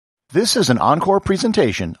This is an encore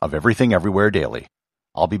presentation of Everything Everywhere Daily.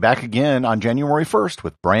 I'll be back again on January 1st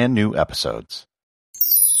with brand new episodes.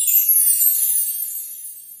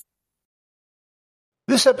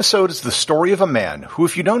 This episode is the story of a man who,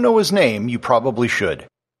 if you don't know his name, you probably should.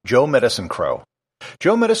 Joe Medicine Crow.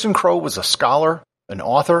 Joe Medicine Crow was a scholar, an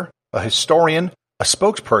author, a historian, a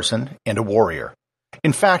spokesperson, and a warrior.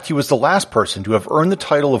 In fact, he was the last person to have earned the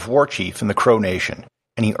title of war chief in the Crow Nation,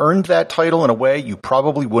 and he earned that title in a way you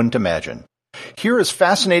probably wouldn't imagine. Here is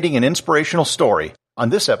fascinating and inspirational story on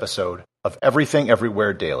this episode of Everything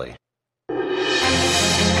Everywhere Daily.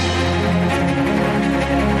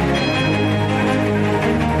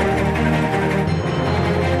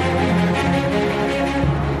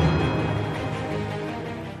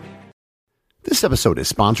 This episode is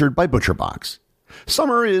sponsored by ButcherBox.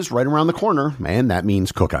 Summer is right around the corner, and that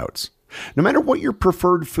means cookouts. No matter what your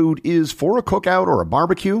preferred food is for a cookout or a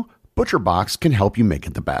barbecue, ButcherBox can help you make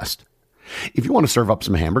it the best. If you want to serve up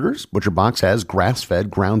some hamburgers, ButcherBox has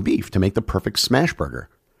grass-fed ground beef to make the perfect smash burger.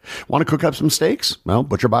 Want to cook up some steaks? Well,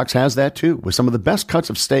 ButcherBox has that too, with some of the best cuts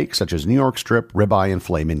of steak such as New York strip, ribeye, and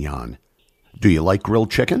filet mignon. Do you like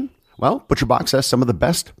grilled chicken? Well, ButcherBox has some of the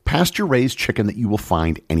best pasture-raised chicken that you will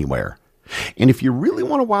find anywhere. And if you really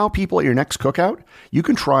want to wow people at your next cookout, you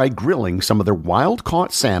can try grilling some of their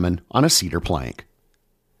wild-caught salmon on a cedar plank.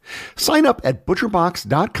 Sign up at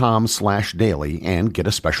butcherbox.com/daily and get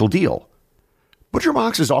a special deal.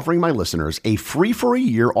 ButcherBox is offering my listeners a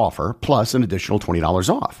free-for-a-year offer plus an additional $20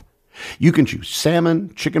 off. You can choose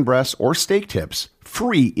salmon, chicken breasts, or steak tips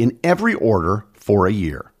free in every order for a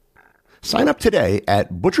year. Sign up today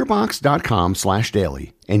at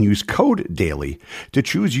butcherbox.com/daily and use code DAILY to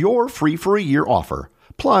choose your free-for-a-year offer,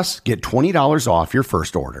 plus get $20 off your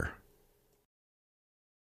first order.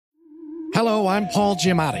 Hello, I'm Paul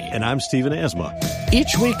Giamatti. And I'm Stephen Asma.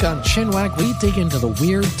 Each week on Chinwag, we dig into the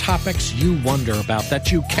weird topics you wonder about,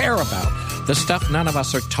 that you care about. The stuff none of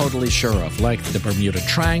us are totally sure of, like the Bermuda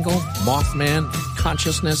Triangle, Mothman,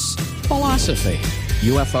 consciousness, philosophy,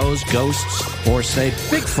 UFOs, ghosts, or, say,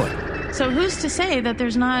 Bigfoot. So who's to say that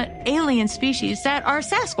there's not alien species that are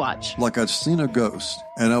Sasquatch? Like I'd seen a ghost,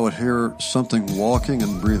 and I would hear something walking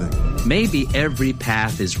and breathing. Maybe every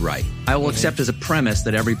path is right. I will accept as a premise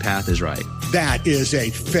that every path is right. That is a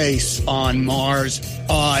face on Mars,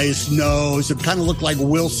 eyes, nose. It kind of looked like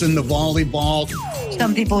Wilson the volleyball.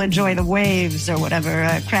 Some people enjoy the waves or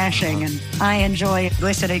whatever crashing, and I enjoy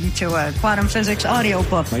listening to a quantum physics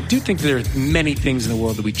audiobook. I do think there are many things in the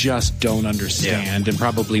world that we just don't understand and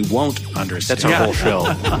probably won't understand. That's our whole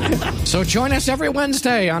show. So join us every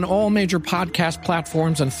Wednesday on all major podcast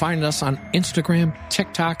platforms and find us on Instagram,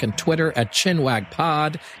 TikTok, and Twitter at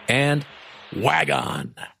ChinwagPod and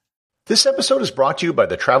Wagon. This episode is brought to you by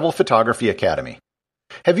the Travel Photography Academy.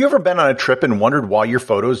 Have you ever been on a trip and wondered why your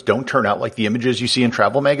photos don't turn out like the images you see in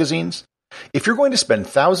travel magazines? If you're going to spend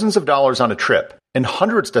thousands of dollars on a trip and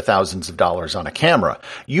hundreds to thousands of dollars on a camera,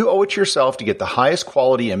 you owe it to yourself to get the highest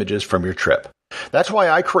quality images from your trip. That's why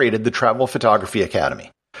I created the Travel Photography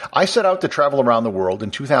Academy. I set out to travel around the world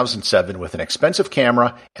in 2007 with an expensive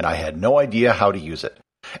camera, and I had no idea how to use it.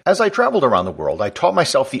 As I traveled around the world, I taught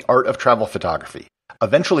myself the art of travel photography,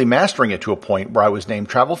 eventually mastering it to a point where I was named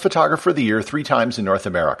Travel Photographer of the Year 3 times in North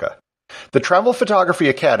America. The Travel Photography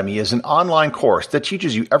Academy is an online course that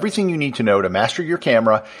teaches you everything you need to know to master your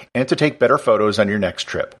camera and to take better photos on your next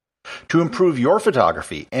trip. To improve your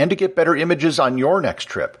photography and to get better images on your next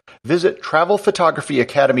trip, visit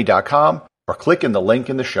travelphotographyacademy.com or click in the link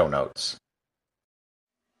in the show notes.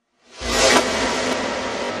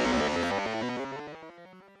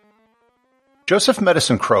 Joseph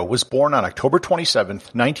Medicine Crow was born on October 27,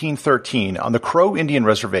 1913, on the Crow Indian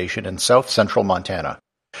Reservation in south-central Montana.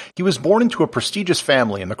 He was born into a prestigious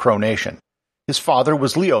family in the Crow Nation. His father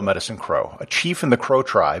was Leo Medicine Crow, a chief in the Crow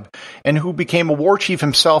tribe, and who became a war chief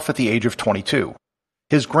himself at the age of 22.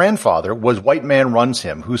 His grandfather was White Man Runs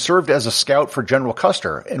Him, who served as a scout for General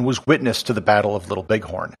Custer and was witness to the Battle of Little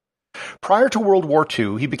Bighorn. Prior to World War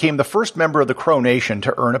II, he became the first member of the Crow Nation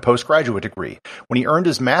to earn a postgraduate degree, when he earned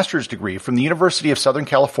his master's degree from the University of Southern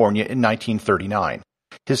California in 1939.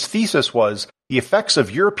 His thesis was The Effects of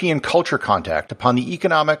European Culture Contact Upon the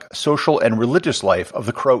Economic, Social, and Religious Life of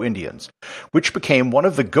the Crow Indians, which became one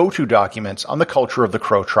of the go-to documents on the culture of the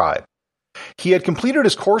Crow tribe. He had completed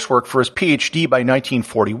his coursework for his PhD by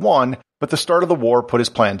 1941, but the start of the war put his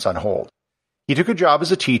plans on hold. He took a job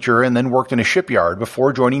as a teacher and then worked in a shipyard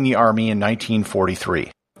before joining the Army in 1943.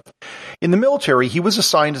 In the military, he was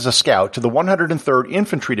assigned as a scout to the 103rd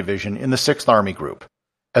Infantry Division in the 6th Army Group.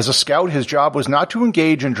 As a scout, his job was not to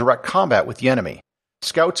engage in direct combat with the enemy.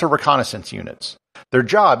 Scouts are reconnaissance units. Their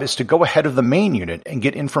job is to go ahead of the main unit and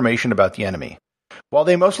get information about the enemy. While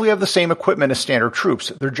they mostly have the same equipment as standard troops,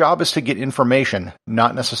 their job is to get information,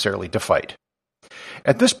 not necessarily to fight.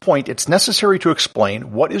 At this point, it's necessary to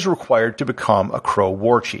explain what is required to become a Crow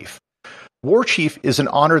war chief. War chief is an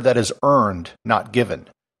honor that is earned, not given.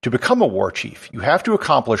 To become a war chief, you have to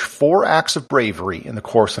accomplish 4 acts of bravery in the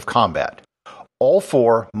course of combat. All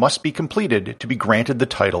 4 must be completed to be granted the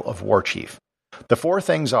title of war chief. The 4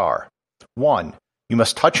 things are: 1. You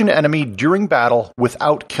must touch an enemy during battle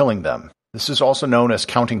without killing them. This is also known as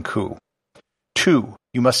counting coup. 2.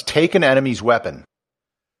 You must take an enemy's weapon.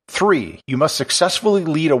 3. You must successfully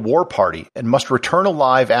lead a war party and must return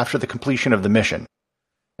alive after the completion of the mission.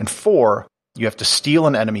 And 4. You have to steal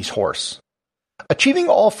an enemy's horse. Achieving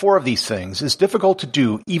all 4 of these things is difficult to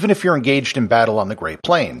do even if you're engaged in battle on the Great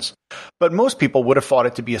Plains, but most people would have thought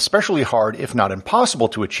it to be especially hard, if not impossible,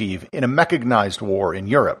 to achieve in a mechanized war in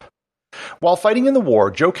Europe. While fighting in the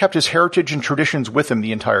war, Joe kept his heritage and traditions with him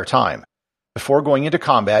the entire time. Before going into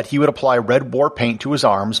combat, he would apply red war paint to his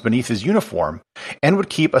arms beneath his uniform, and would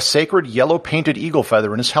keep a sacred yellow-painted eagle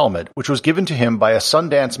feather in his helmet, which was given to him by a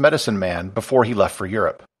Sundance medicine man before he left for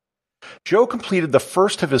Europe. Joe completed the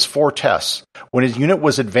first of his 4 tests when his unit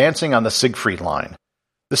was advancing on the Siegfried Line.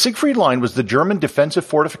 The Siegfried Line was the German defensive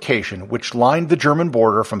fortification which lined the German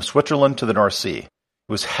border from Switzerland to the North Sea. It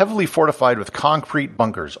was heavily fortified with concrete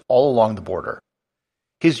bunkers all along the border.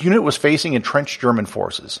 His unit was facing entrenched German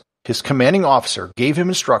forces. His commanding officer gave him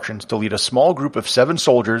instructions to lead a small group of 7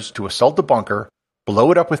 soldiers to assault the bunker,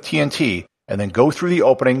 blow it up with TNT, and then go through the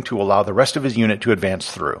opening to allow the rest of his unit to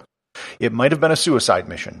advance through. It might have been a suicide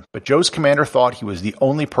mission, but Joe's commander thought he was the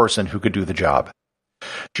only person who could do the job.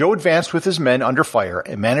 Joe advanced with his men under fire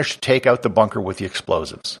and managed to take out the bunker with the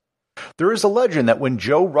explosives. There is a legend that when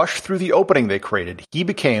Joe rushed through the opening they created, he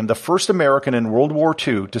became the first American in World War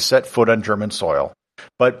II to set foot on German soil,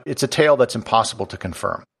 but it's a tale that's impossible to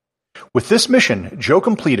confirm. With this mission, Joe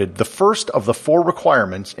completed the first of the 4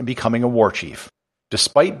 requirements in becoming a war chief.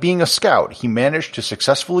 Despite being a scout, he managed to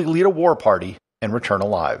successfully lead a war party and return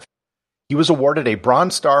alive. He was awarded a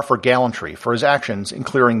Bronze Star for gallantry for his actions in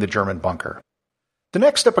clearing the German bunker. The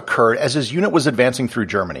next step occurred as his unit was advancing through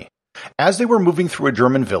Germany. As they were moving through a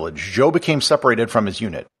German village, Joe became separated from his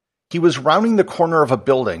unit. He was rounding the corner of a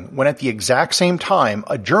building when at the exact same time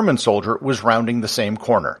a German soldier was rounding the same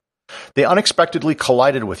corner. They unexpectedly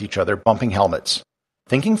collided with each other, bumping helmets.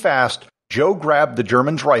 Thinking fast, Joe grabbed the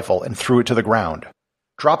German's rifle and threw it to the ground.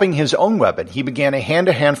 Dropping his own weapon, he began a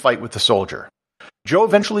hand-to-hand fight with the soldier. Joe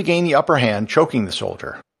eventually gained the upper hand, choking the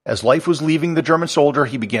soldier. As life was leaving the German soldier,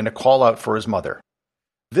 he began to call out for his mother.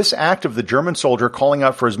 This act of the German soldier calling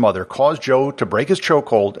out for his mother caused Joe to break his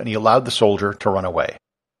chokehold, and he allowed the soldier to run away.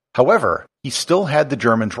 However, he still had the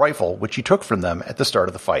German's rifle, which he took from them at the start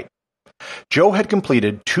of the fight. Joe had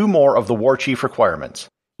completed 2 more of the war chief requirements.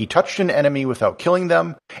 He touched an enemy without killing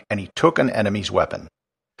them, and he took an enemy's weapon.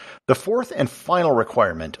 The 4th and final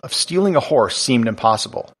requirement of stealing a horse seemed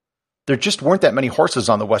impossible. There just weren't that many horses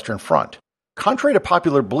on the Western Front. Contrary to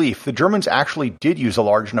popular belief, the Germans actually did use a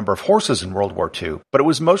large number of horses in World War II, but it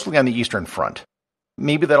was mostly on the Eastern Front.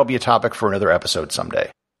 Maybe that'll be a topic for another episode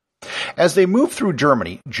someday. As they moved through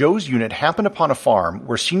Germany, Joe's unit happened upon a farm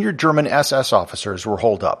where senior German SS officers were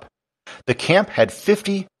holed up. The camp had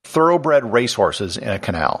 50 thoroughbred racehorses in a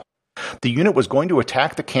canal. The unit was going to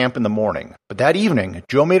attack the camp in the morning, but that evening,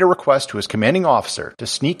 Joe made a request to his commanding officer to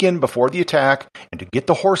sneak in before the attack and to get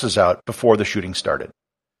the horses out before the shooting started.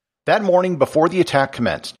 That morning, before the attack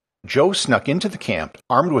commenced, Joe snuck into the camp,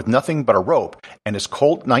 armed with nothing but a rope and his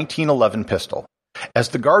Colt 1911 pistol. As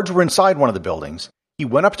the guards were inside one of the buildings, he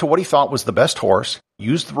went up to what he thought was the best horse,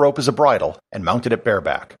 used the rope as a bridle, and mounted it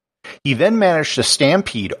bareback. He then managed to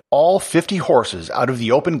stampede all 50 horses out of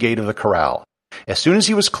the open gate of the corral. As soon as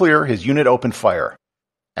he was clear, his unit opened fire.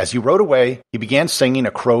 As he rode away, he began singing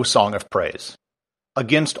a Crow song of praise.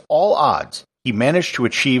 Against all odds, he managed to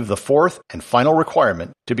achieve the 4th and final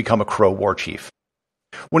requirement to become a Crow war chief.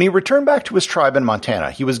 When he returned back to his tribe in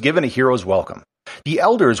Montana, he was given a hero's welcome. The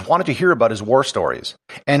elders wanted to hear about his war stories,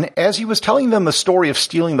 and as he was telling them the story of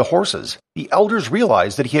stealing the horses, the elders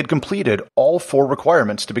realized that he had completed all 4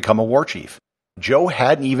 requirements to become a war chief. Joe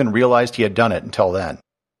hadn't even realized he had done it until then.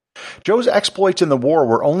 Joe's exploits in the war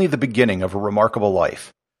were only the beginning of a remarkable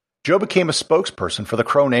life. Joe became a spokesperson for the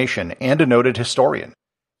Crow Nation and a noted historian.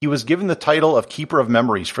 He was given the title of Keeper of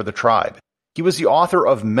Memories for the tribe. He was the author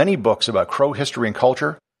of many books about Crow history and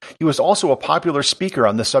culture. He was also a popular speaker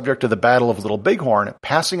on the subject of the Battle of Little Bighorn,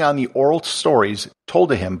 passing on the oral stories told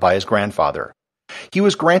to him by his grandfather. He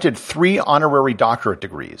was granted 3 honorary doctorate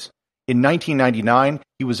degrees. In 1999,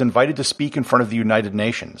 he was invited to speak in front of the United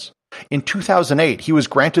Nations. In 2008, he was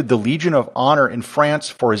granted the Legion of Honor in France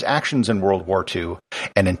for his actions in World War II,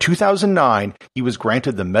 and in 2009, he was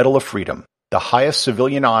granted the Medal of Freedom, the highest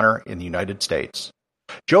civilian honor in the United States.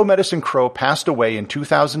 Joe Medicine Crow passed away in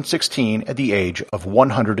 2016 at the age of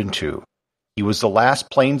 102. He was the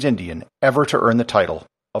last Plains Indian ever to earn the title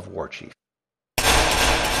of War Chief.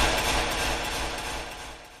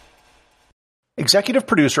 Executive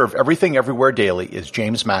producer of Everything Everywhere Daily is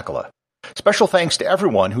James Makala. Special thanks to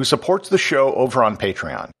everyone who supports the show over on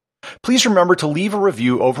Patreon. Please remember to leave a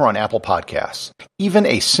review over on Apple Podcasts. Even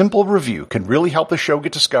a simple review can really help the show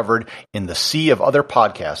get discovered in the sea of other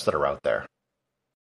podcasts that are out there.